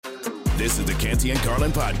This is the Canty and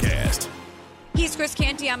Carlin podcast. He's Chris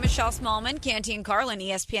Canty. I'm Michelle Smallman. Canty and Carlin,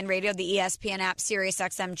 ESPN Radio, the ESPN app, Sirius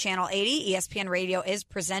XM Channel 80. ESPN Radio is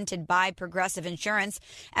presented by Progressive Insurance.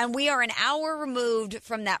 And we are an hour removed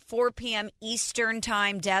from that 4 p.m. Eastern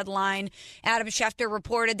time deadline. Adam Schefter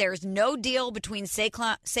reported there's no deal between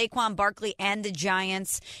Saquon Barkley and the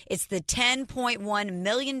Giants. It's the $10.1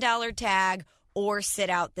 million tag or sit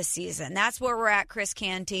out the season. That's where we're at, Chris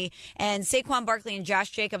Canty. And Saquon Barkley and Josh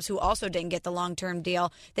Jacobs, who also didn't get the long-term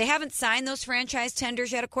deal, they haven't signed those franchise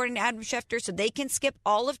tenders yet, according to Adam Schefter, so they can skip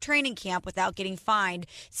all of training camp without getting fined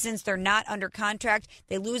since they're not under contract.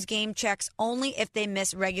 They lose game checks only if they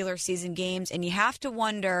miss regular season games, and you have to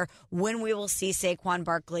wonder when we will see Saquon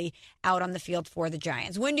Barkley out on the field for the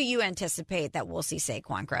Giants. When do you anticipate that we'll see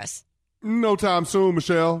Saquon, Chris? No time soon,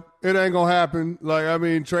 Michelle. It ain't going to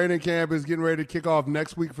happen. Training camp is getting ready to kick off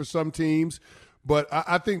next week for some teams. But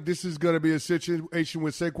I think this is going to be a situation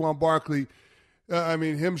with Saquon Barkley.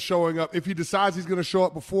 Him showing up. If he decides he's going to show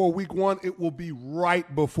up before week one, it will be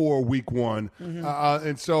right before week one. Mm-hmm.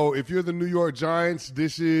 And so if you're the New York Giants,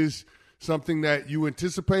 this is something that you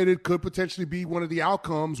anticipated could potentially be one of the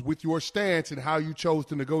outcomes with your stance and how you chose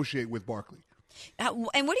to negotiate with Barkley. And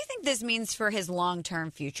what do you think this means for his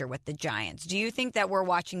long-term future with the Giants? Do you think that we're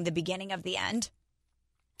watching the beginning of the end?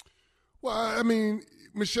 Well,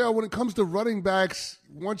 Michelle, when it comes to running backs,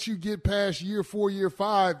 once you get past year 4, year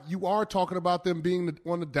 5, you are talking about them being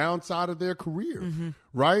on the downside of their career,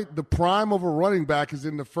 right? The prime of a running back is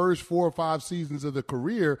in the first 4 or 5 seasons of the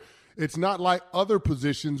career. It's not like other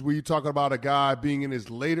positions where you talk about a guy being in his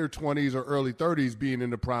later 20s or early 30s being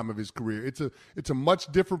in the prime of his career. It's a much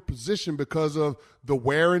different position because of the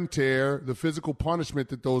wear and tear, the physical punishment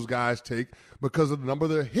that those guys take because of the number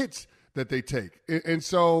of the hits that they take. And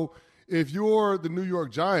so if you're the New York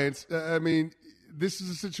Giants, this is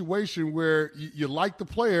a situation where you like the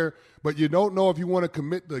player, but you don't know if you want to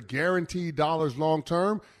commit the guaranteed dollars long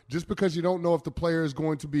term just because you don't know if the player is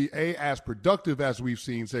going to be as productive as we've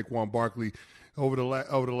seen Saquon Barkley over the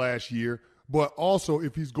last year, but also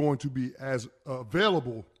if he's going to be as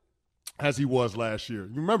available as he was last year.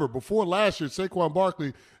 Remember, before last year, Saquon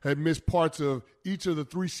Barkley had missed parts of each of the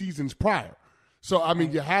 3 seasons prior. So,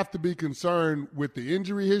 you have to be concerned with the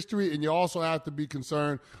injury history, and you also have to be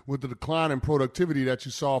concerned with the decline in productivity that you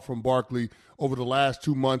saw from Barkley over the last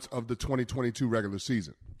 2 months of the 2022 regular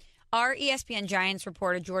season. Our ESPN Giants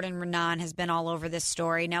reporter, Jordan Renan, has been all over this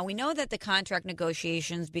story. Now, we know that the contract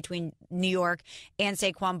negotiations between New York and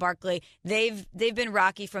Saquon Barkley, they've been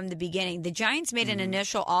rocky from the beginning. The Giants made an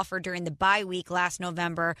initial offer during the bye week last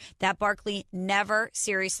November that Barkley never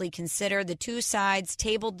seriously considered. The two sides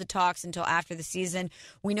tabled the talks until after the season.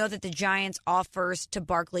 We know that the Giants' offers to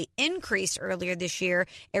Barkley increased earlier this year.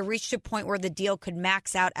 It reached a point where the deal could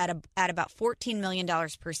max out at about $14 million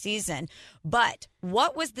per season. But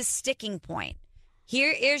what was the sticking point?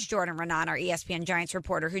 Here is Jordan Renan, our ESPN Giants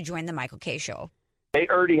reporter, who joined the Michael Kay Show. They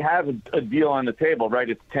already have a deal on the table, right?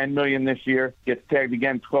 It's $10 million this year, gets tagged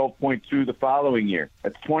again $12.2 the following year.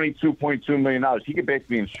 That's $22.2 million. He could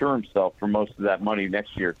basically insure himself for most of that money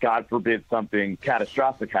next year. God forbid something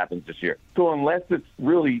catastrophic happens this year. So unless it's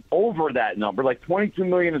really over that number, like $22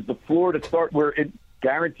 million is the floor to start where it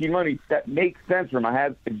guaranteed money, that makes sense for him. I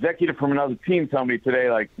had an executive from another team tell me today,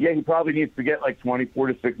 he probably needs to get $24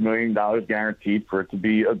 to $6 million guaranteed for it to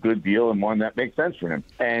be a good deal and one that makes sense for him.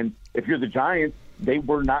 And if you're the Giants, they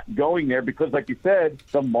were not going there because, like you said,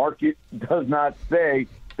 the market does not say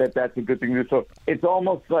that that's a good thing to do. So it's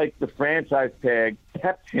almost like the franchise tag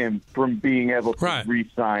kept him from being able to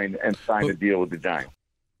re-sign and sign a deal with the Giants.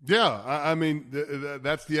 Yeah,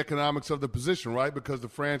 that's the economics of the position, right? Because the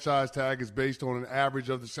franchise tag is based on an average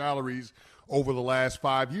of the salaries over the last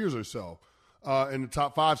 5 years or so, and the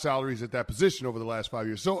top 5 salaries at that position over the last 5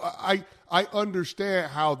 years. So I understand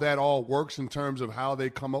how that all works in terms of how they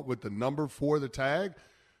come up with the number for the tag,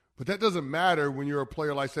 but that doesn't matter when you're a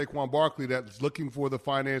player like Saquon Barkley that's looking for the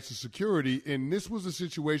financial security. And this was a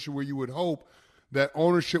situation where you would hope that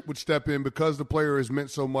ownership would step in because the player has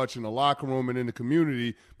meant so much in the locker room and in the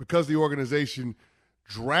community, because the organization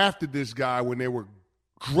drafted this guy when they were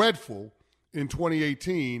dreadful in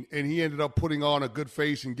 2018, and he ended up putting on a good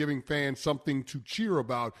face and giving fans something to cheer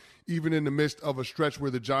about, even in the midst of a stretch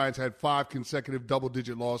where the Giants had 5 consecutive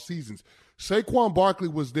double-digit loss seasons. Saquon Barkley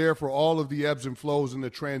was there for all of the ebbs and flows in the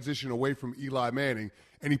transition away from Eli Manning,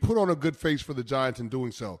 and he put on a good face for the Giants in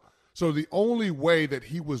doing so. So the only way that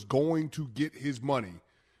he was going to get his money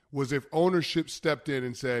was if ownership stepped in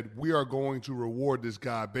and said, we are going to reward this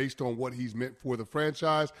guy based on what he's meant for the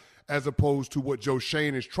franchise, as opposed to what Joe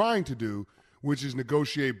Schoen is trying to do, which is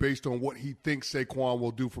negotiate based on what he thinks Saquon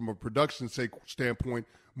will do from a production standpoint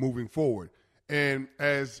moving forward. And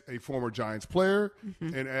as a former Giants player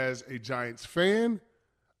and as a Giants fan,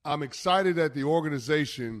 I'm excited that the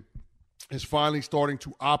organization is finally starting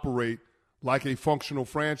to operate like a functional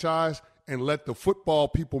franchise and let the football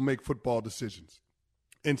people make football decisions.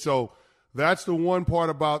 And so that's the one part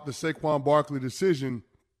about the Saquon Barkley decision,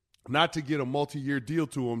 not to get a multi-year deal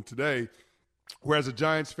to him today, where as a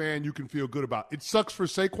Giants fan you can feel good about. It sucks for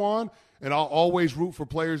Saquon, and I'll always root for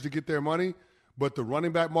players to get their money, but the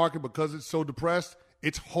running back market, because it's so depressed,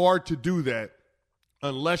 it's hard to do that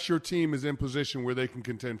unless your team is in position where they can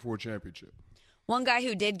contend for a championship. One guy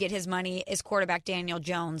who did get his money is quarterback Daniel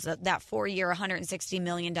Jones, that 4-year, $160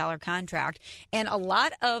 million contract. And a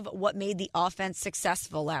lot of what made the offense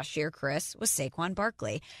successful last year, Chris, was Saquon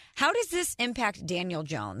Barkley. How does this impact Daniel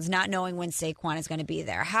Jones, not knowing when Saquon is going to be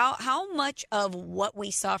there? How much of what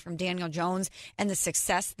we saw from Daniel Jones and the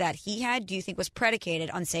success that he had do you think was predicated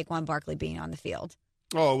on Saquon Barkley being on the field?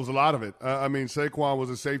 Oh, it was a lot of it. Saquon was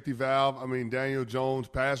a safety valve. Daniel Jones,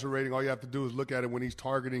 passer rating, all you have to do is look at it when he's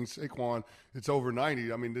targeting Saquon. It's over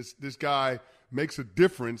 90. This guy makes a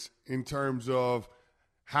difference in terms of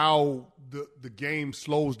how the game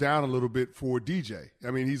slows down a little bit for DJ.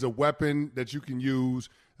 He's a weapon that you can use,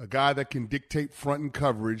 a guy that can dictate front and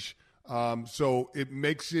coverage. So it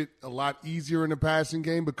makes it a lot easier in the passing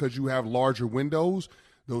game because you have larger windows.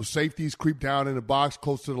 Those safeties creep down in the box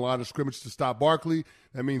close to the line of scrimmage to stop Barkley.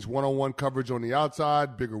 That means one-on-one coverage on the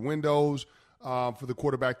outside, bigger windows for the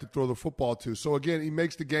quarterback to throw the football to. So, again, he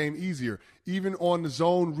makes the game easier. Even on the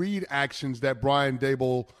zone read actions that Brian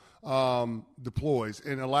Daboll deploys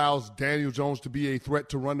and allows Daniel Jones to be a threat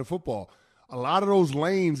to run the football. A lot of those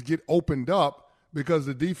lanes get opened up because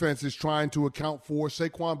the defense is trying to account for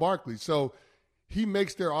Saquon Barkley. So he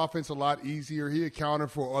makes their offense a lot easier. He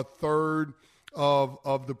accounted for a third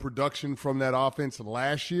of the production from that offense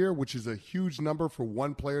last year, which is a huge number for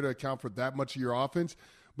one player to account for that much of your offense.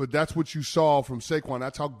 But that's what you saw from Saquon.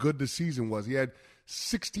 That's how good the season was. He had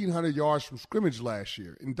 1,600 yards from scrimmage last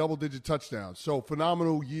year in double-digit touchdowns. So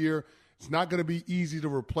phenomenal year. It's not going to be easy to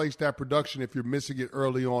replace that production if you're missing it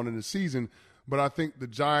early on in the season. But I think the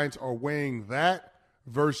Giants are weighing that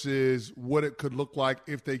versus what it could look like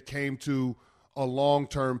if they came to a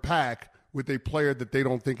long-term pack with a player that they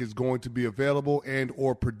don't think is going to be available and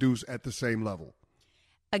or produce at the same level.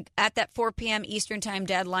 At that 4 p.m. Eastern time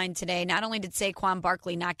deadline today, not only did Saquon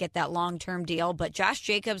Barkley not get that long-term deal, but Josh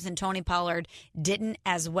Jacobs and Tony Pollard didn't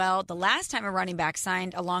as well. The last time a running back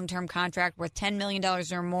signed a long-term contract worth $10 million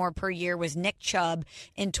or more per year was Nick Chubb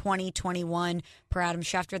in 2021. Per Adam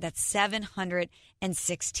Schefter, that's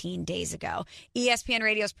 716 days ago. ESPN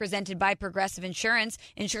Radio is presented by Progressive Insurance.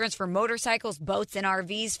 Insurance for motorcycles, boats, and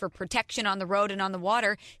RVs for protection on the road and on the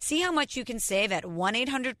water. See how much you can save at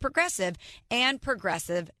 1-800-PROGRESSIVE and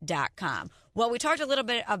Progressive.com. Well, we talked a little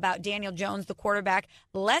bit about Daniel Jones, the quarterback.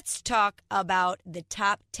 Let's talk about the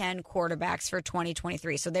top 10 quarterbacks for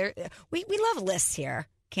 2023. So we love lists here,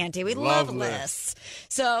 Canty. We love lists.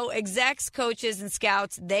 So execs, coaches, and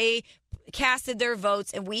scouts, they casted their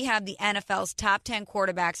votes, and we have the NFL's top 10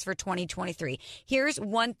 quarterbacks for 2023. Here's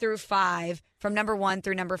 1 through 5, from number 1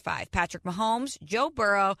 through number 5. Patrick Mahomes, Joe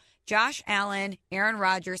Burrow, Josh Allen, Aaron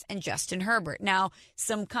Rodgers, and Justin Herbert. Now,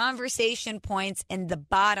 some conversation points in the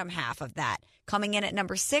bottom half of that. Coming in at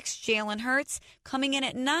number 6, Jalen Hurts. Coming in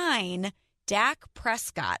at 9, Dak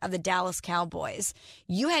Prescott of the Dallas Cowboys.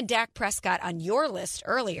 You had Dak Prescott on your list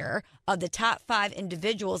earlier of the top 5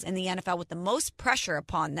 individuals in the NFL with the most pressure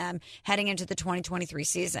upon them heading into the 2023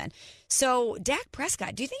 season. So, Dak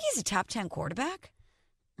Prescott, do you think he's a top 10 quarterback?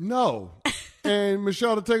 No. And,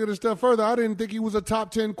 Michelle, to take it a step further, I didn't think he was a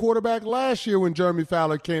top 10 quarterback last year when Jeremy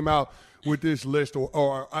Fowler came out with this list.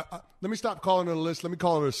 Let me stop calling it a list. Let me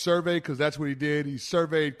call it a survey, because that's what he did. He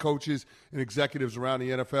surveyed coaches and executives around the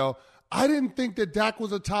NFL. I didn't think that Dak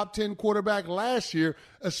was a top 10 quarterback last year,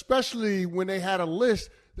 especially when they had a list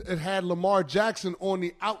that had Lamar Jackson on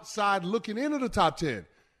the outside looking into the top 10.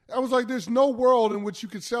 I was like, there's no world in which you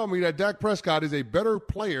could tell me that Dak Prescott is a better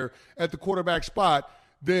player at the quarterback spot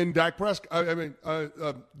than than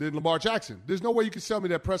Lamar Jackson. There's no way you could tell me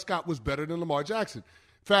that Prescott was better than Lamar Jackson.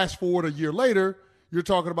 Fast forward a year later, you're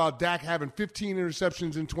talking about Dak having 15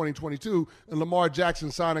 interceptions in 2022 and Lamar Jackson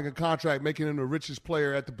signing a contract, making him the richest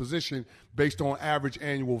player at the position based on average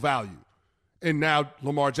annual value. And now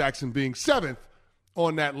Lamar Jackson being 7th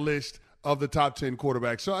on that list of the top 10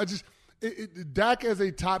 quarterbacks. So Dak as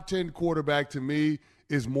a top 10 quarterback to me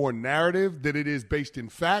is more narrative than it is based in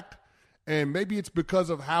fact. And maybe it's because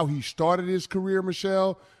of how he started his career,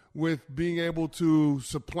 Michelle, with being able to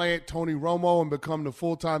supplant Tony Romo and become the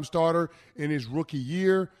full-time starter in his rookie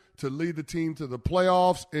year to lead the team to the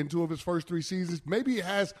playoffs in 2 of his first 3 seasons. Maybe it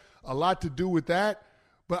has a lot to do with that,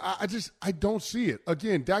 but I don't see it.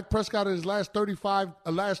 Again, Dak Prescott in his last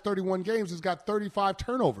 31 games has got 35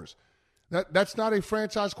 turnovers. That's not a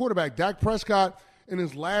franchise quarterback. Dak Prescott in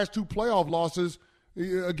his last 2 playoff losses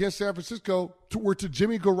against San Francisco were to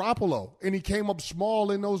Jimmy Garoppolo, and he came up small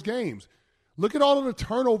in those games. Look at all of the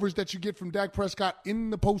turnovers that you get from Dak Prescott in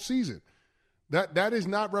the postseason. That is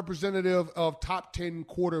not representative of top 10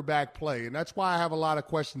 quarterback play, and that's why I have a lot of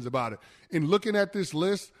questions about it. In looking at this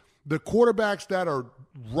list, the quarterbacks that are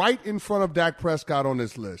right in front of Dak Prescott on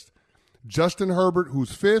this list, Justin Herbert,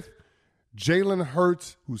 who's 5th, Jalen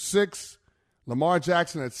Hurts, who's 6th, Lamar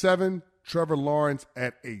Jackson at 7, Trevor Lawrence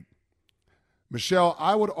at 8. Michelle,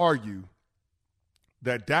 I would argue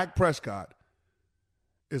that Dak Prescott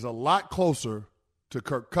is a lot closer to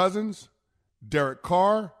Kirk Cousins, Derek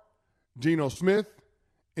Carr, Geno Smith,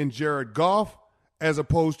 and Jared Goff, as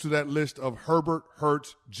opposed to that list of Herbert,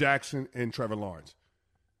 Hurts, Jackson, and Trevor Lawrence.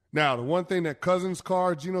 Now, the one thing that Cousins,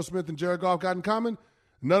 Carr, Geno Smith, and Jared Goff got in common,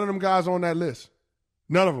 none of them guys are on that list.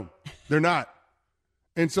 None of them. They're not.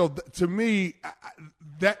 And so, to me,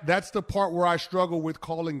 that's the part where I struggle with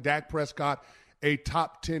calling Dak Prescott a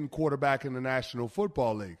top 10 quarterback in the National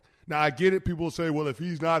Football League. Now, I get it. People say, well, if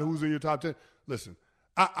he's not, who's in your top 10? Listen,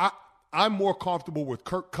 I'm more comfortable with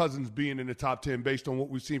Kirk Cousins being in the top 10 based on what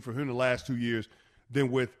we've seen from him the last 2 years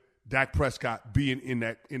than with Dak Prescott being in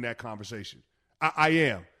that conversation. I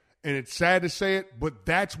am. And it's sad to say it, but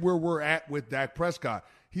that's where we're at with Dak Prescott.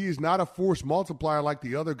 He is not a force multiplier like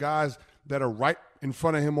the other guys that are right in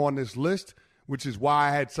front of him on this list, which is why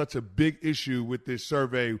I had such a big issue with this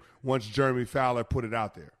survey once Jeremy Fowler put it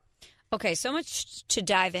out there. Okay, so much to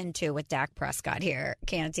dive into with Dak Prescott here,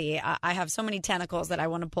 Canty. I have so many tentacles that I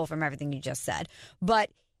want to pull from everything you just said.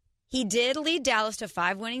 But he did lead Dallas to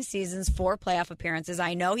 5 winning seasons, 4 playoff appearances.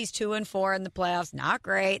 I know he's 2-4 in the playoffs. Not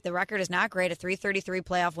great. The record is not great. A .333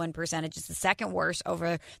 playoff win percentage is the second worst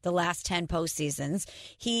over the last 10 postseasons.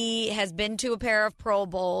 He has been to a pair of Pro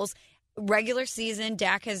Bowls. Regular season,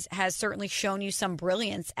 Dak has certainly shown you some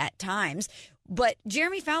brilliance at times. But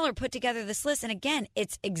Jeremy Fowler put together this list, and again,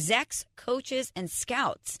 it's execs, coaches, and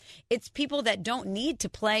scouts. It's people that don't need to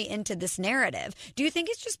play into this narrative. Do you think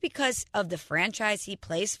it's just because of the franchise he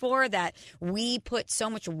plays for that we put so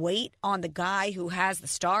much weight on the guy who has the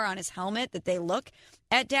star on his helmet that they look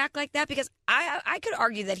at Dak like that? Because I could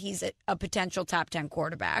argue that he's a potential top 10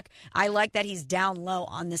 quarterback. I like that he's down low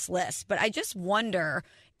on this list, but I just wonder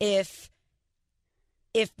if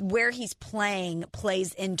where he's playing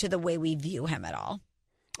plays into the way we view him at all.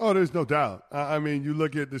 Oh, there's no doubt. I mean, you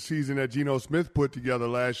look at the season that Geno Smith put together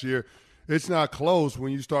last year, it's not close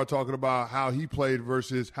when you start talking about how he played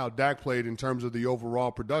versus how Dak played in terms of the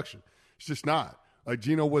overall production. It's just not. Like,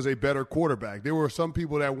 Geno was a better quarterback. There were some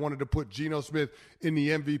people that wanted to put Geno Smith in the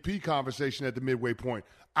MVP conversation at the midway point.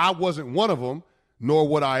 I wasn't one of them, nor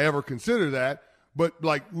would I ever consider that. But,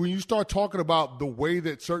 like, when you start talking about the way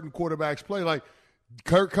that certain quarterbacks play, like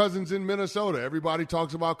Kirk Cousins in Minnesota, everybody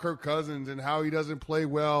talks about Kirk Cousins and how he doesn't play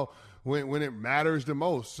well when it matters the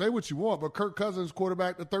most. Say what you want, but Kirk Cousins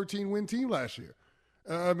quarterbacked a 13-win team last year.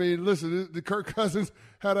 I mean, listen, the Kirk Cousins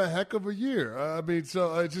had a heck of a year.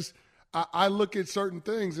 So it's just I look at certain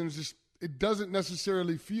things and it doesn't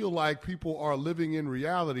necessarily feel like people are living in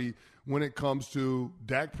reality when it comes to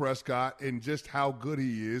Dak Prescott and just how good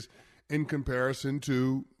he is in comparison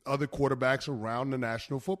to other quarterbacks around the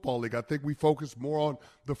National Football League. I think we focus more on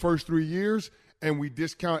the first 3 years and we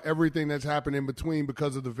discount everything that's happened in between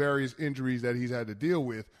because of the various injuries that he's had to deal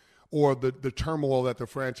with or the turmoil that the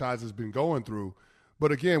franchise has been going through.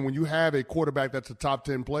 But again, when you have a quarterback that's a top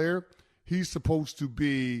 10 player, he's supposed to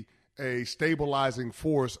be a stabilizing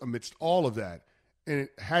force amidst all of that. And it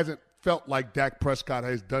hasn't felt like Dak Prescott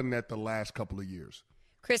has done that the last couple of years.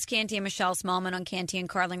 Chris Canty and Michelle Smallman on Canty and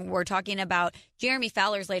Carlin. We're talking about Jeremy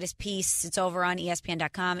Fowler's latest piece. It's over on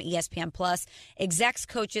ESPN.com, ESPN Plus. Execs,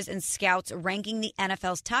 coaches, and scouts ranking the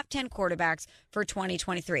NFL's top 10 quarterbacks for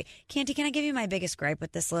 2023. Canty, can I give you my biggest gripe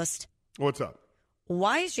with this list? What's up?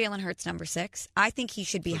 Why is Jalen Hurts number 6? I think he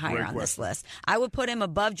should be higher on this list. I would put him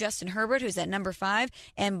above Justin Herbert, who's at number 5,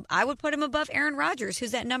 and I would put him above Aaron Rodgers,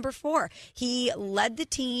 who's at number 4. He led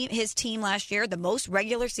his team last year, the most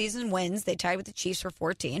regular season wins. They tied with the Chiefs for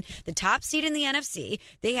 14. The top seed in the NFC.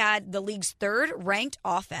 They had the league's 3rd ranked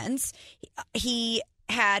offense. He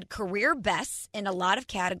had career bests in a lot of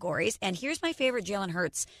categories. And here's my favorite Jalen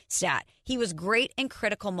Hurts stat. He was great in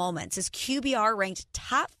critical moments. His QBR ranked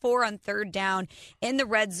top 4 on 3rd down in the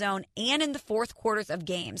red zone and in the fourth quarters of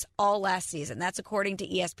games all last season. That's according to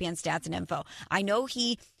ESPN Stats and Info. I know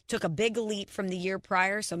he took a big leap from the year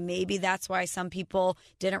prior, so maybe that's why some people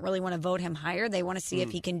didn't really want to vote him higher. They want to see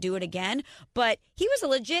if he can do it again. But he was a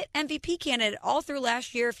legit MVP candidate all through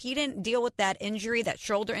last year. If he didn't deal with that injury, that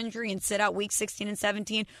shoulder injury, and sit out week 16 and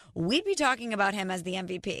 17, we'd be talking about him as the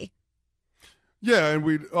MVP. Yeah, and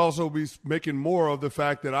we'd also be making more of the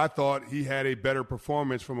fact that I thought he had a better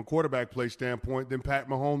performance from a quarterback play standpoint than Pat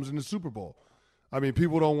Mahomes in the Super Bowl. I mean,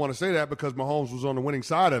 people don't want to say that because Mahomes was on the winning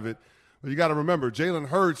side of it. But you got to remember, Jalen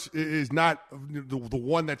Hurts is not the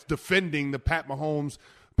one that's defending the Pat Mahomes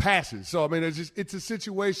passes. So, I mean, it's a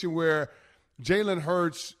situation where Jalen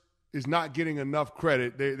Hurts is not getting enough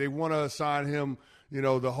credit. They want to assign him,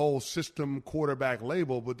 the whole system quarterback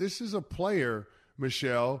label. But this is a player,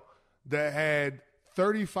 Michelle, that had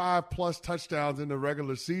 35-plus touchdowns in the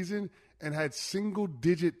regular season and had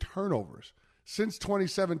single-digit turnovers. Since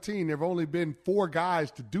 2017, there have only been 4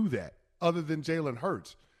 guys to do that other than Jalen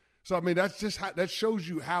Hurts. So, I mean, that shows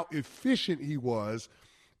you how efficient he was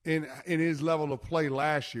in his level of play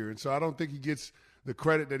last year. And so I don't think he gets the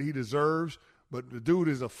credit that he deserves. But the dude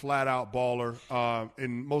is a flat-out baller,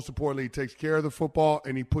 and most importantly, he takes care of the football,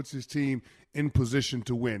 and he puts his team in position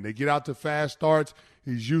to win. They get out to fast starts.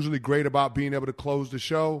 He's usually great about being able to close the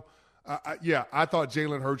show. I thought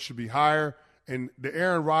Jalen Hurts should be higher, and the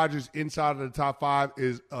Aaron Rodgers inside of the top 5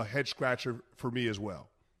 is a head-scratcher for me as well.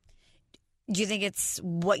 Do you think it's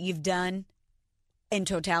what you've done in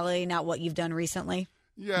totality, not what you've done recently?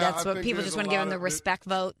 Yeah, that's what people just want to give him the respect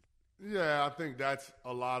vote. Yeah, I think that's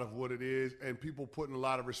a lot of what it is, and people putting a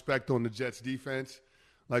lot of respect on the Jets' defense.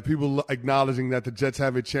 Like people acknowledging that the Jets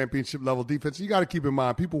have a championship-level defense. You got to keep in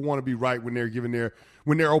mind, people want to be right when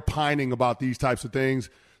they're opining about these types of things.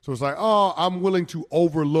 So it's like, oh, I'm willing to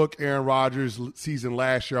overlook Aaron Rodgers' season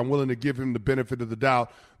last year. I'm willing to give him the benefit of the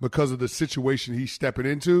doubt because of the situation he's stepping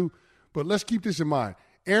into. But let's keep this in mind.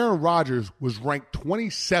 Aaron Rodgers was ranked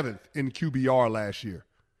 27th in QBR last year.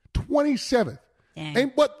 27th. Dang.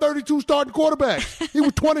 Ain't but 32 starting quarterbacks. He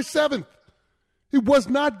was 27th. He was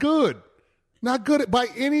not good. Not good by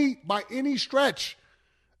any stretch.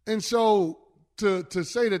 And so to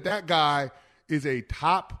say that guy is a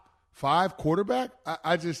top 5 quarterback,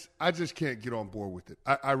 I just can't get on board with it.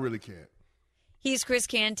 I really can't. He's Chris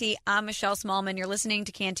Canty. I'm Michelle Smallman. You're listening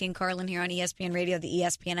to Canty and Carlin here on ESPN Radio, the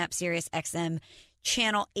ESPN app, Sirius XM,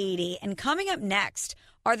 Channel 80. And coming up next,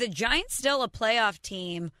 are the Giants still a playoff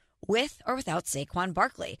team with or without Saquon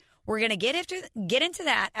Barkley? We're going to get into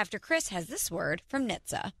that after Chris has this word from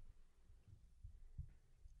NHTSA.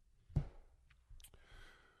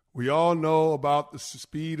 We all know about the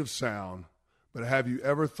speed of sound, but have you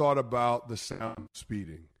ever thought about the sound of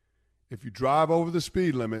speeding? If you drive over the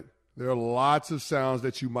speed limit, there are lots of sounds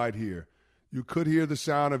that you might hear. You could hear the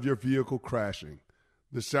sound of your vehicle crashing,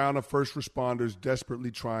 the sound of first responders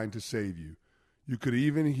desperately trying to save you. You could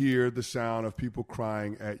even hear the sound of people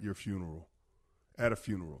crying at a funeral.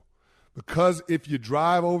 Because if you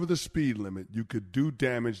drive over the speed limit, you could do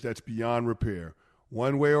damage that's beyond repair.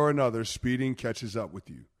 One way or another, speeding catches up with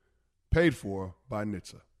you. Paid for by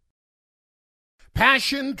NHTSA.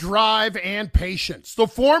 Passion, drive, and patience. The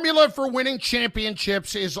formula for winning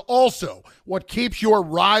championships is also what keeps your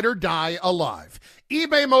ride or die alive.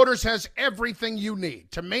 eBay Motors has everything you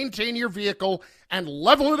need to maintain your vehicle and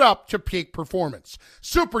level it up to peak performance.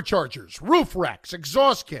 Superchargers, roof racks,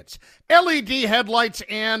 exhaust kits, LED headlights,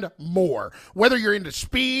 and more. Whether you're into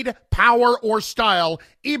speed, power, or style,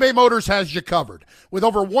 eBay Motors has you covered. With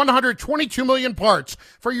over 122 million parts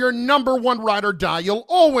for your number one ride or die, you'll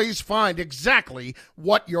always find exactly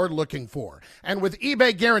what you're looking for. And with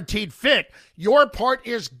eBay Guaranteed Fit, your part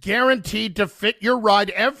is guaranteed to fit your ride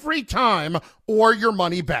every time or your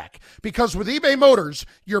money back. Because with eBay Motors,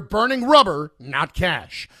 you're burning rubber, not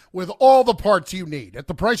cash. With all the parts you need at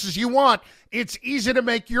the prices you want, it's easy to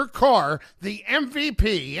make your car the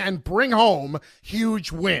MVP and bring home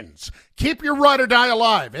huge wins. Keep your ride or die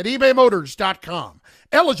alive at ebaymotors.com.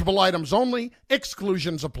 Eligible items only.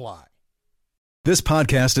 Exclusions apply. This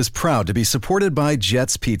podcast is proud to be supported by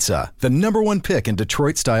Jets Pizza, the #1 pick in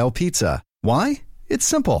Detroit-style pizza. Why? It's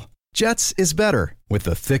simple. Jets is better. With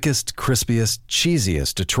the thickest, crispiest,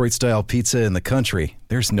 cheesiest Detroit-style pizza in the country,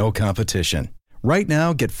 there's no competition. Right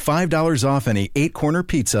now, get $5 off any 8-corner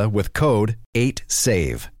pizza with code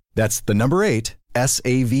 8SAVE. That's the number 8,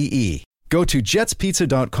 SAVE. Go to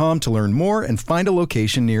jetspizza.com to learn more and find a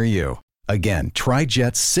location near you. Again, try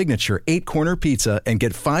Jet's signature 8-corner pizza and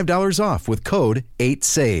get $5 off with code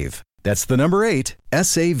 8SAVE. That's the number 8,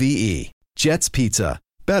 SAVE. Jet's Pizza.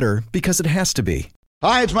 Better because it has to be.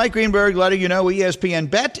 Hi, it's Mike Greenberg letting you know ESPN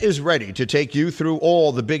Bet is ready to take you through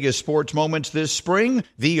all the biggest sports moments this spring.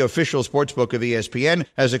 The official sportsbook of ESPN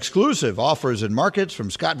has exclusive offers and markets from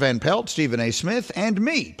Scott Van Pelt, Stephen A. Smith, and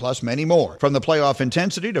me, plus many more. From the playoff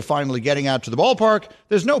intensity to finally getting out to the ballpark,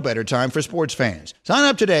 there's no better time for sports fans. Sign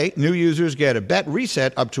up today. New users get a bet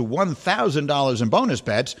reset up to $1,000 in bonus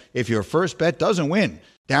bets if your first bet doesn't win.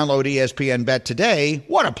 Download ESPN Bet today.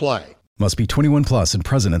 What a play. Must be 21 plus and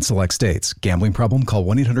present in select states. Gambling problem? Call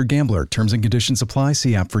 1-800-GAMBLER. Terms and conditions apply.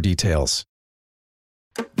 See app for details.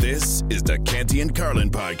 This is the Canty and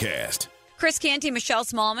Carlin podcast. Chris Canty, Michelle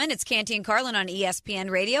Smallman. It's Canty and Carlin on ESPN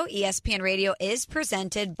Radio. ESPN Radio is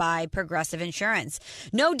presented by Progressive Insurance.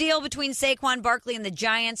 No deal between Saquon Barkley and the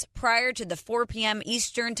Giants prior to the 4 p.m.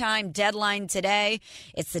 Eastern Time deadline today.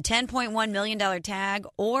 It's the $10.1 million tag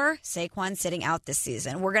or Saquon sitting out this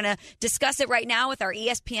season. We're going to discuss it right now with our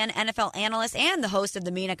ESPN NFL analyst and the host of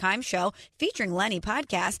the Mina Kimes Show featuring Lenny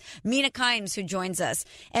podcast, Mina Kimes, who joins us.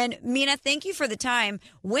 And Mina, thank you for the time.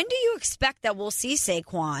 When do you expect that we'll see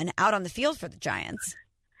Saquon out on the field for the Giants?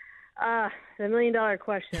 The $1 million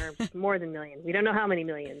question, or more than million. We don't know how many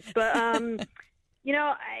millions, but you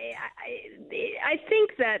know, I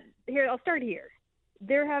think that here. I'll start here.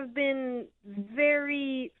 There have been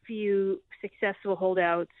very few successful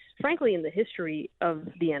holdouts, frankly, in the history of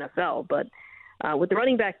the NFL. But with the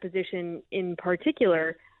running back position in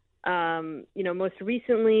particular, you know, most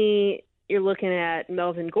recently you're looking at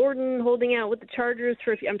Melvin Gordon holding out with the Chargers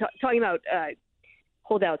for. I'm talking about.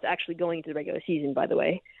 Holdouts actually going into the regular season, by the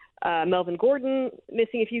way. Melvin Gordon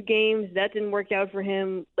missing a few games. That didn't work out for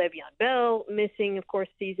him. Le'Veon Bell missing, of course,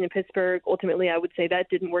 season in Pittsburgh. Ultimately, I would say that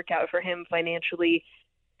didn't work out for him financially.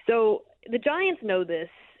 So the Giants know this,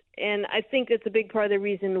 and I think it's a big part of the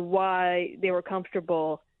reason why they were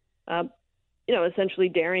comfortable, you know, essentially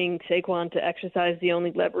daring Saquon to exercise the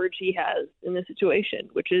only leverage he has in this situation,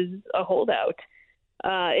 which is a holdout.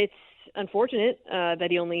 It's unfortunate that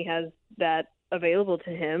he only has that available to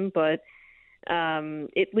him, but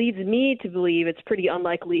it leads me to believe it's pretty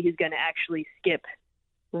unlikely he's going to actually skip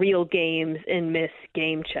real games and miss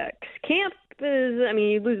game checks. Camp is, I mean,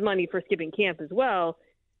 you lose money for skipping camp as well.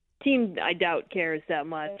 Team, I doubt, cares that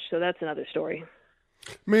much, so that's another story.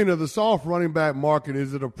 Mina, the soft running back market,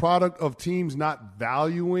 is it a product of teams not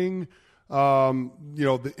valuing you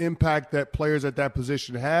know, the impact that players at that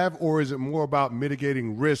position have, or is it more about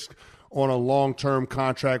mitigating risk on a long-term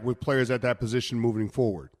contract with players at that position moving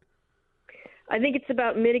forward? I think it's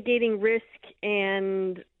about mitigating risk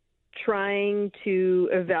and trying to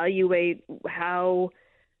evaluate how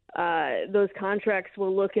those contracts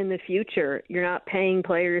will look in the future. You're not paying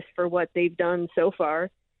players for what they've done so far.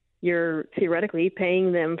 You're theoretically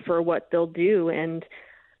paying them for what they'll do. And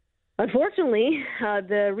unfortunately,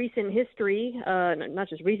 the recent history, not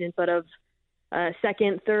just recent, but of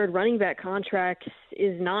second, third running back contracts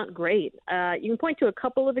is not great. You can point to a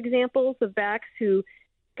couple of examples of backs who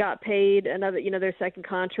got paid another, you know, their second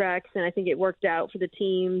contracts, and I think it worked out for the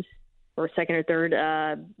teams, or second or third.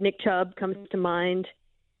 Nick Chubb comes to mind,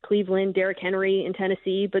 Cleveland, Derrick Henry in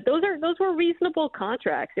Tennessee, but those were reasonable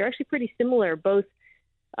contracts. They're actually pretty similar, both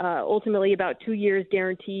ultimately about 2 years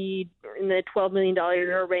guaranteed in the $12 million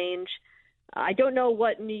range. I don't know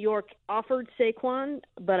what New York offered Saquon,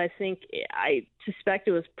 but I suspect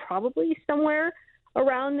it was probably somewhere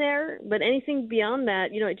around there. But anything beyond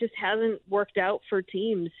that, you know, it just hasn't worked out for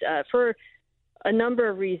teams for a number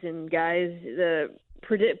of reasons, guys. The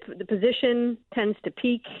position tends to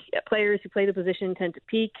peak. Players who play the position tend to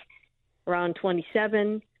peak around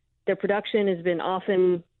 27. Their production has been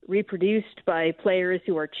often reproduced by players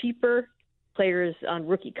who are cheaper, players on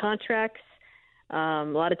rookie contracts. A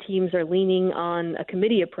lot of teams are leaning on a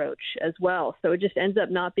committee approach as well. So it just ends up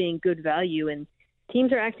not being good value, and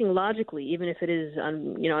teams are acting logically, even if it is,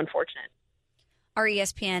 unfortunate. Our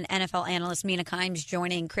ESPN NFL analyst, Mina Kimes,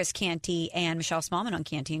 joining Chris Canty and Michelle Smallman on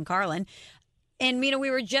Canty and Carlin. And, Mina,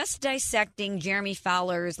 we were just dissecting Jeremy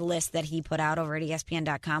Fowler's list that he put out over at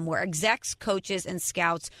ESPN.com, where execs, coaches, and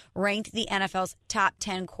scouts ranked the NFL's top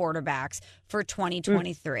 10 quarterbacks for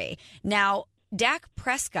 2023. Now, Dak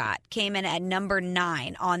Prescott came in at number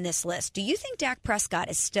 9 on this list. Do you think Dak Prescott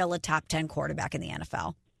is still a top 10 quarterback in the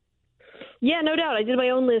NFL? Yeah, no doubt. I did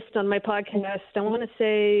my own list on my podcast, I want to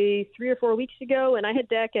say 3 or 4 weeks ago, and I had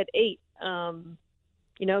Dak at 8.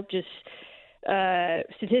 Just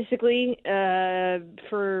statistically,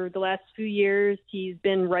 for the last few years, he's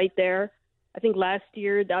been right there. I think last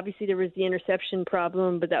year, obviously there was the interception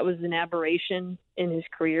problem, but that was an aberration in his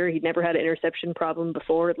career. He'd never had an interception problem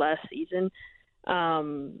before last season.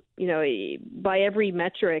 By every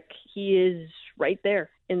metric, he is right there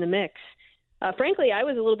in the mix. frankly, I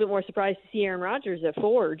was a little bit more surprised to see Aaron Rodgers at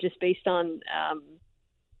 4, just based on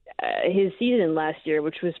his season last year,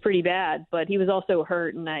 which was pretty bad. But he was also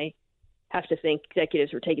hurt, and I have to think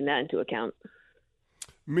executives were taking that into account.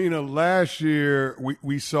 Mina, last year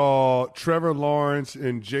we saw Trevor Lawrence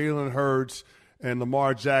and Jalen Hurts and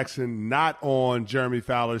Lamar Jackson not on Jeremy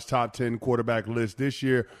Fowler's top 10 quarterback list. This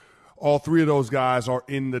year, all 3 of those guys are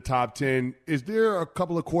in the top 10. Is there a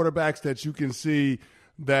couple of quarterbacks that you can see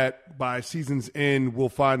that by season's end will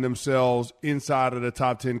find themselves inside of the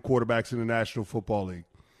top 10 quarterbacks in the National Football League?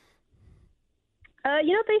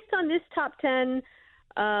 Based on this top 10,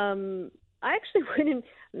 I actually wouldn't,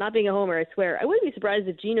 not being a homer, I swear, I wouldn't be surprised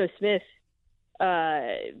if Geno Smith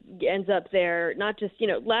ends up there. Not just,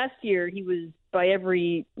 last year he was by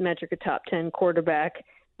every metric a top 10 quarterback.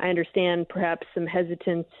 I understand perhaps some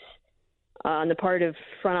hesitance on the part of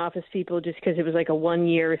front office people just because it was like a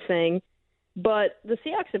 1-year thing. But the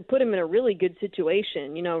Seahawks have put him in a really good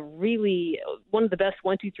situation, really one of the best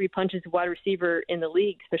 1-2-3 punches of wide receiver in the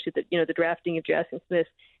league, especially the drafting of Jackson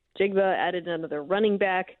Smith-Jigba, added another running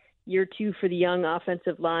back, year 2 for the young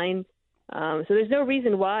offensive line. So there's no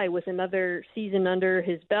reason why, with another season under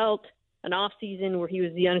his belt, an off season where he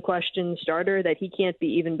was the unquestioned starter, that he can't be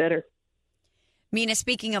even better. Mina,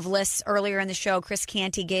 speaking of lists, earlier in the show, Chris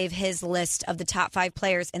Canty gave his list of the top 5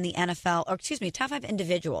 players in the NFL, top 5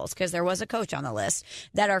 individuals, because there was a coach on the list,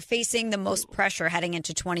 that are facing the most pressure heading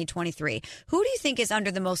into 2023. Who do you think is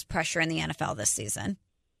under the most pressure in the NFL this season?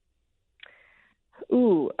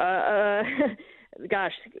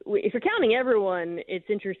 Gosh, if you're counting everyone, it's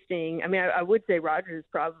interesting. I mean, I would say Rodgers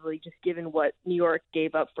probably, just given what New York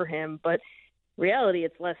gave up for him, but reality,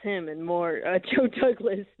 it's less him and more Joe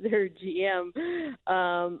Douglas, their GM.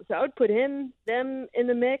 So I would put them in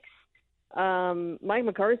the mix. Mike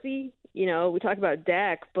McCarthy, we talk about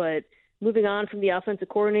Dak, but moving on from the offensive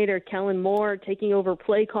coordinator, Kellen Moore, taking over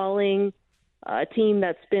play calling, a team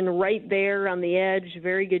that's been right there on the edge,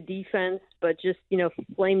 very good defense, but just,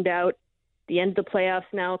 flamed out the end of the playoffs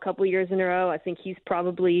now a couple of years in a row. I think he's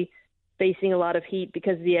probably facing a lot of heat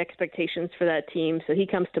because of the expectations for that team. So he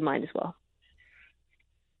comes to mind as well.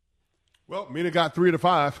 Well, Mina got 3 to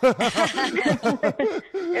 5. There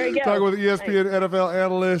you go. Talking with ESPN NFL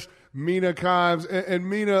analyst Mina Kimes. And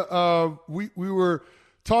Mina, we were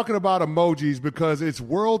talking about emojis because it's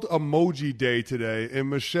World Emoji Day today. And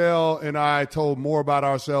Michelle and I told more about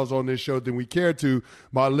ourselves on this show than we cared to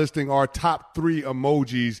by listing our top 3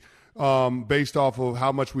 emojis based off of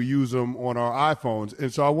how much we use them on our iPhones.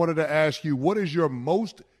 And so I wanted to ask you, what is your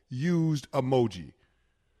most used emoji?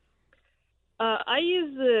 I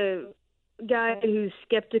use the guy who's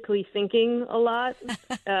skeptically thinking a lot,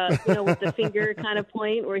 with the finger kind of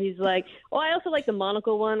point where he's like, I also like the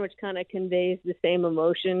monocle one, which kind of conveys the same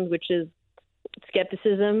emotion, which is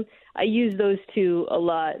skepticism. I use those 2 a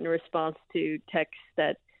lot in response to texts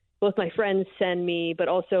that both my friends send me, but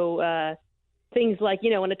also things like,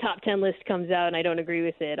 when a top 10 list comes out and I don't agree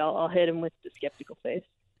with it, I'll hit him with the skeptical face.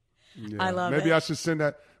 Yeah. I love Maybe it. I should send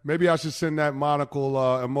that. Maybe I should send that monocle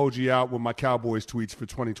emoji out with my Cowboys tweets for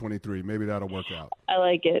 2023. Maybe that'll work out. I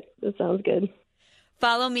like it. That sounds good.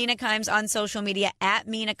 Follow Mina Kimes on social media at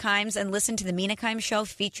Mina Kimes and listen to the Mina Kimes Show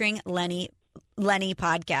featuring Lenny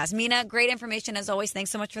podcast. Mina, great information as always. Thanks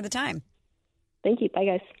so much for the time. Thank you. Bye,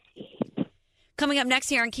 guys. Coming up next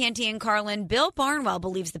here on Canty and Carlin, Bill Barnwell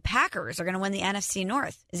believes the Packers are going to win the NFC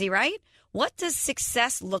North. Is he right? What does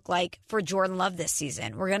success look like for Jordan Love this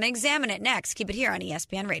season? We're going to examine it next. Keep it here on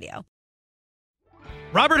ESPN Radio.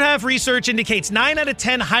 Robert Half research indicates 9 out of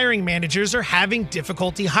 10 hiring managers are having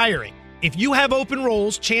difficulty hiring. If you have open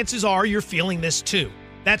roles, chances are you're feeling this too.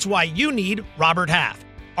 That's why you need Robert Half.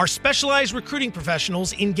 Our specialized recruiting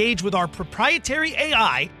professionals engage with our proprietary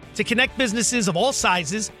AI to connect businesses of all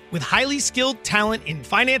sizes with highly skilled talent in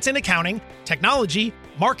finance and accounting, technology,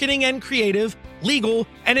 marketing and creative, legal,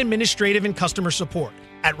 and administrative and customer support.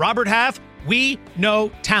 At Robert Half, we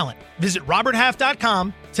know talent. Visit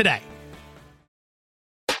roberthalf.com today.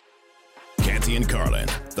 Canty and Carlin,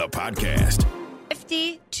 the podcast.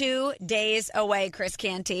 52 days away, Chris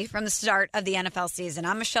Canty, from the start of the NFL season.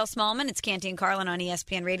 I'm Michelle Smallman. It's Canty and Carlin on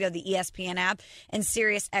ESPN Radio, the ESPN app, and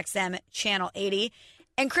Sirius XM Channel 80.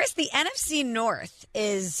 And Chris, the NFC North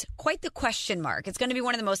is quite the question mark. It's going to be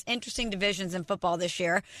one of the most interesting divisions in football this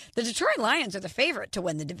year. The Detroit Lions are the favorite to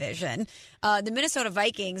win the division. The Minnesota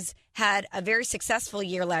Vikings had a very successful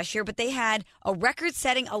year last year, but they had a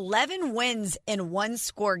record-setting 11 wins in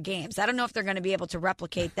one-score games. I don't know if they're going to be able to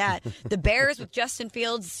replicate that. The Bears with Justin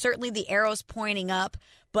Fields, certainly the arrow's pointing up,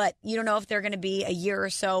 but you don't know if they're going to be a year or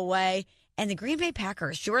so away. and the Green Bay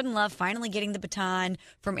Packers. Jordan Love finally getting the baton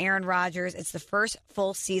from Aaron Rodgers. It's the first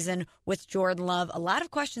full season with Jordan Love. A lot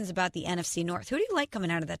of questions about the NFC North. Who do you like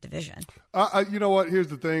coming out of that division? You know what? Here's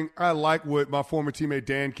the thing. I like what my former teammate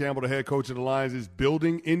Dan Campbell, the head coach of the Lions, is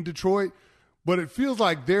building in Detroit. But it feels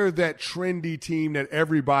like they're that trendy team that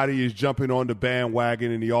everybody is jumping on the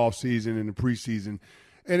bandwagon in the offseason and the preseason.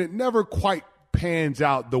 And it never quite pans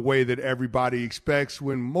out the way that everybody expects.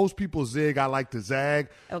 When most people zig, I like to zag.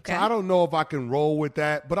 Okay. So I don't know if I can roll with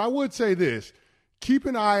that. But I would say this. Keep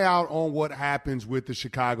an eye out on what happens with the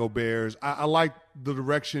Chicago Bears. I like the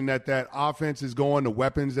direction that offense is going, the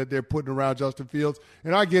weapons that they're putting around Justin Fields.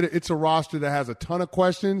 And I get it. It's a roster that has a ton of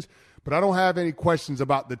questions. But I don't have any questions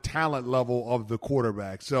about the talent level of the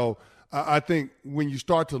quarterback. So I think when you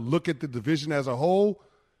start to look at the division as a whole,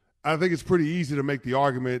 I think it's pretty easy to make the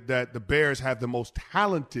argument that the Bears have the most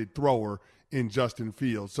talented thrower in Justin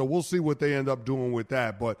Fields. So we'll see what they end up doing with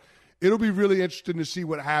that. But it'll be really interesting to see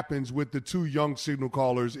what happens with the two young signal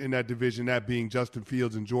callers in that division, that being Justin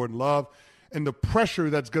Fields and Jordan Love, and the pressure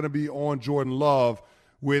that's going to be on Jordan Love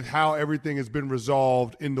with how everything has been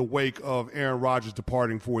resolved in the wake of Aaron Rodgers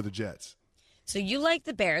departing for the Jets. So you like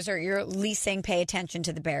the Bears, or you're at least saying pay attention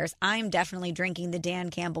to the Bears. I'm definitely drinking the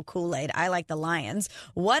Dan Campbell Kool-Aid. I like the Lions.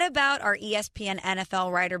 What about our ESPN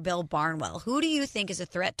NFL writer, Bill Barnwell? Who do you think is a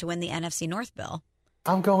threat to win the NFC North, Bill?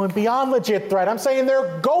 I'm going beyond legit threat. I'm saying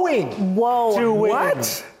they're going to win.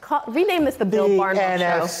 What? Rename this the Bill Barnwell Show.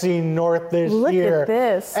 NFC North this year. Look at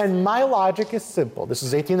this. And my logic is simple. This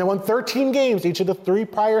is a team that won 13 games each of the 3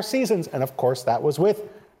 prior seasons. And, of course, that was with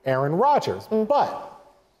Aaron Rodgers. But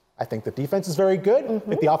I think the defense is very good. I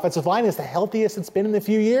think the offensive line is the healthiest it's been in a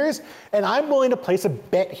few years. And I'm willing to place a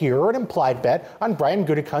bet here, or an implied bet, on Brian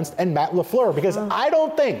Gutekunst and Matt LaFleur. Because I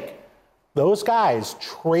don't think those guys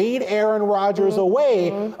trade Aaron Rodgers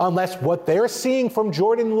away unless what they're seeing from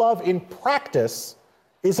Jordan Love in practice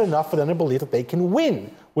is enough for them to believe that they can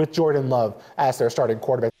win with Jordan Love as their starting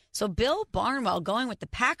quarterback. So Bill Barnwell going with the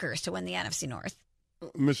Packers to win the NFC North.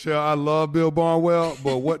 Michelle, I love Bill Barnwell,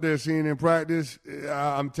 but what they're seeing in practice,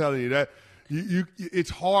 I'm telling you that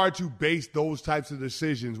it's hard to base those types of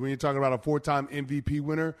decisions when you're talking about a 4-time MVP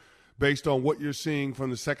winner based on what you're seeing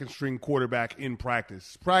from the second-string quarterback in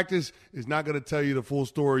practice. Practice is not going to tell you the full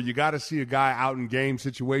story. You got to see a guy out in game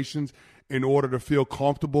situations in order to feel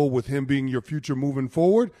comfortable with him being your future moving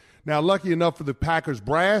forward. Now, lucky enough for the Packers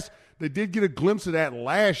brass, they did get a glimpse of that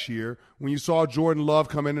last year when you saw Jordan Love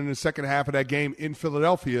come in the second half of that game in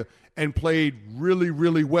Philadelphia and played really,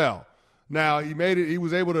 really well. Now, he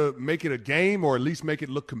was able to make it a game, or at least make it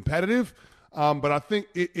look competitive. But I think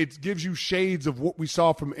it gives you shades of what we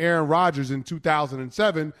saw from Aaron Rodgers in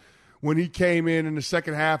 2007 when he came in the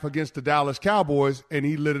second half against the Dallas Cowboys and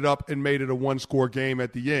he lit it up and made it a 1-score game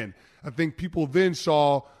at the end. I think people then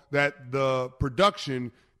saw that the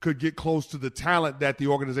production could get close to the talent that the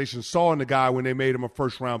organization saw in the guy when they made him a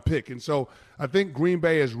first-round pick. And so I think Green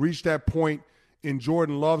Bay has reached that point in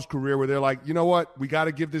Jordan Love's career where they're like, you know what, we got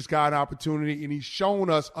to give this guy an opportunity, and he's shown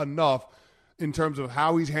us enough in terms of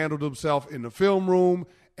how he's handled himself in the film room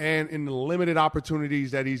and in the limited opportunities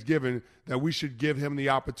that he's given, that we should give him the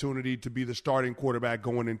opportunity to be the starting quarterback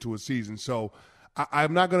going into a season. So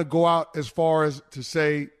I'm not going to go out as far as to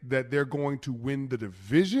say that they're going to win the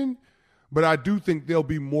division, but I do think they'll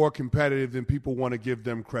be more competitive than people want to give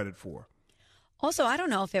them credit for. Also, I don't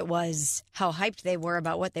know if it was how hyped they were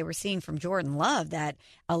about what they were seeing from Jordan Love that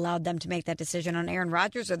allowed them to make that decision on Aaron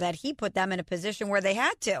Rodgers, or that he put them in a position where they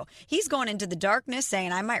had to. He's going into the darkness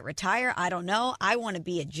saying, I might retire. I don't know. I want to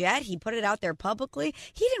be a Jet. He put it out there publicly.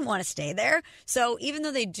 He didn't want to stay there. So even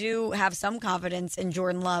though they do have some confidence in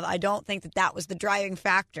Jordan Love, I don't think that was the driving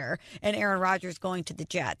factor in Aaron Rodgers going to the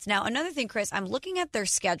Jets. Now, another thing, Chris, I'm looking at their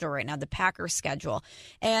schedule right now, the Packers schedule.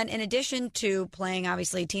 And in addition to playing,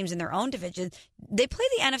 obviously, teams in their own division, they play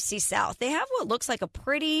the NFC South. They have what looks like a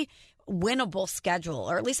pretty winnable schedule,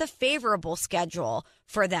 or at least a favorable schedule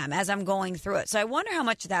for them as I'm going through it. So I wonder how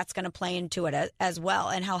much that's going to play into it as well,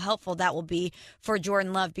 and how helpful that will be for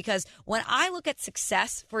Jordan Love. Because when I look at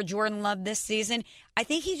success for Jordan Love this season, I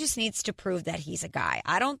think he just needs to prove that he's a guy.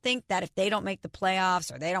 I don't think that if they don't make the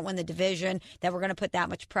playoffs or they don't win the division, that we're going to put that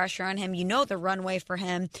much pressure on him. You know, the runway for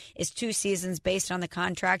him is 2 seasons based on the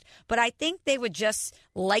contract. But I think they would just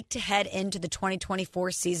like to head into the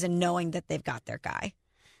 2024 season knowing that they've got their guy.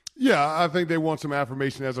 Yeah, I think they want some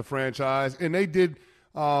affirmation as a franchise, and they did.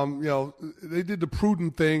 They did the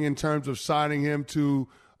prudent thing in terms of signing him to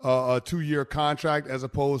a 2-year contract as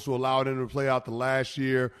opposed to allowing him to play out the last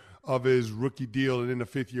year of his rookie deal and then the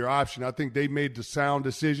 5th-year option. I think they made the sound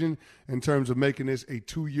decision in terms of making this a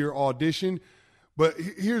 2-year audition. But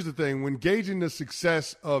here's the thing. When gauging the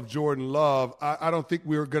success of Jordan Love, I don't think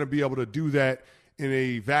we're going to be able to do that in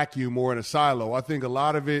a vacuum or in a silo. I think a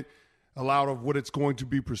lot of what it's going to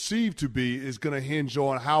be perceived to be is going to hinge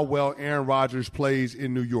on how well Aaron Rodgers plays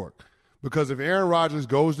in New York. Because if Aaron Rodgers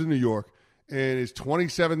goes to New York and is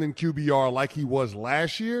 27th in QBR like he was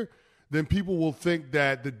last year, then people will think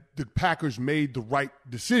that the Packers made the right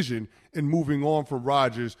decision in moving on from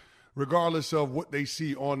Rodgers, regardless of what they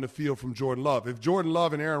see on the field from Jordan Love. If Jordan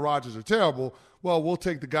Love and Aaron Rodgers are terrible, well, we'll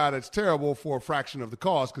take the guy that's terrible for a fraction of the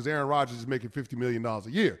cost because Aaron Rodgers is making $50 million a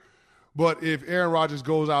year. But if Aaron Rodgers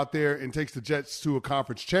goes out there and takes the Jets to a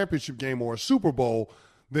conference championship game or a Super Bowl,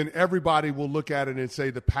 then everybody will look at it and say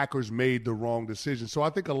the Packers made the wrong decision. So I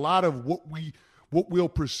think a lot of what we'll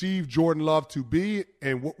perceive Jordan Love to be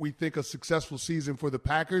and what we think a successful season for the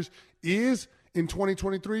Packers is in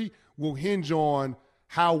 2023 will hinge on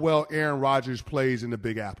how well Aaron Rodgers plays in the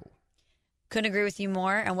Big Apple. Couldn't agree with you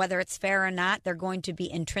more. And whether it's fair or not, they're going to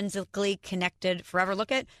be intrinsically connected forever.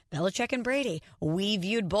 Look at Belichick and Brady. We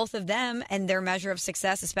viewed both of them and their measure of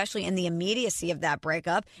success, especially in the immediacy of that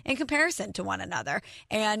breakup, in comparison to one another.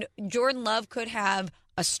 And Jordan Love could have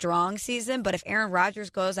a strong season, but if Aaron Rodgers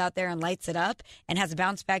goes out there and lights it up and has a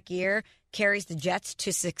bounce-back year, carries the Jets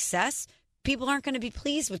to success, people aren't going to be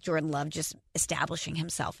pleased with Jordan Love just establishing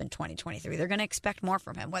himself in 2023. They're going to expect more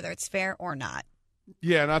from him, whether it's fair or not.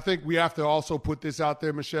 Yeah, and I think we have to also put this out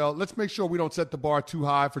there, Michelle. Let's make sure we don't set the bar too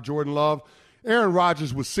high for Jordan Love. Aaron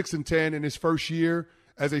Rodgers was 6-10 in his first year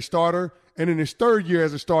as a starter, and in his third year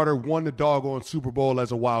as a starter, won the doggone Super Bowl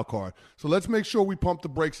as a wild card. So let's make sure we pump the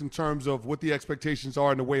brakes in terms of what the expectations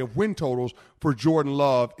are in the way of win totals for Jordan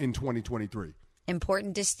Love in 2023.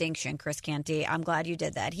 Important distinction, Chris Canty. I'm glad you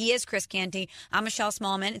did that. He is Chris Canty. I'm Michelle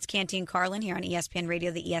Smallman. It's Canty and Carlin here on ESPN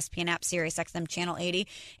Radio, the ESPN app, Sirius XM Channel 80.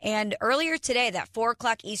 And earlier today, that 4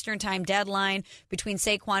 o'clock Eastern time deadline between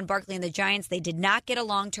Saquon Barkley and the Giants, they did not get a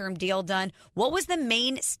long-term deal done. What was the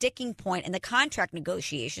main sticking point in the contract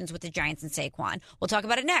negotiations with the Giants and Saquon? We'll talk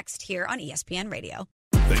about it next here on ESPN Radio.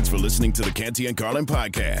 Thanks for listening to the Canty and Carlin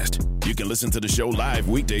podcast. You can listen to the show live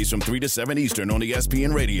weekdays from 3 to 7 Eastern on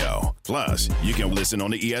ESPN Radio. Plus, you can listen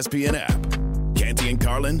on the ESPN app. Canty and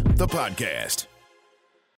Carlin, the podcast.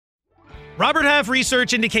 Robert Half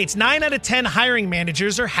research indicates 9 out of 10 hiring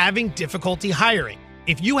managers are having difficulty hiring.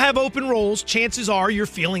 If you have open roles, chances are you're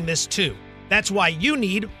feeling this too. That's why you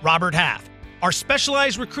need Robert Half. Our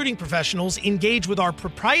specialized recruiting professionals engage with our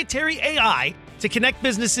proprietary AI to connect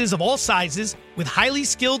businesses of all sizes with highly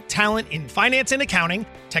skilled talent in finance and accounting,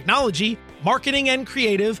 technology, marketing and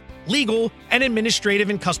creative, legal, and administrative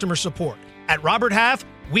and customer support. At Robert Half,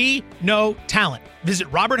 we know talent. Visit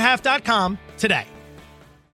roberthalf.com today.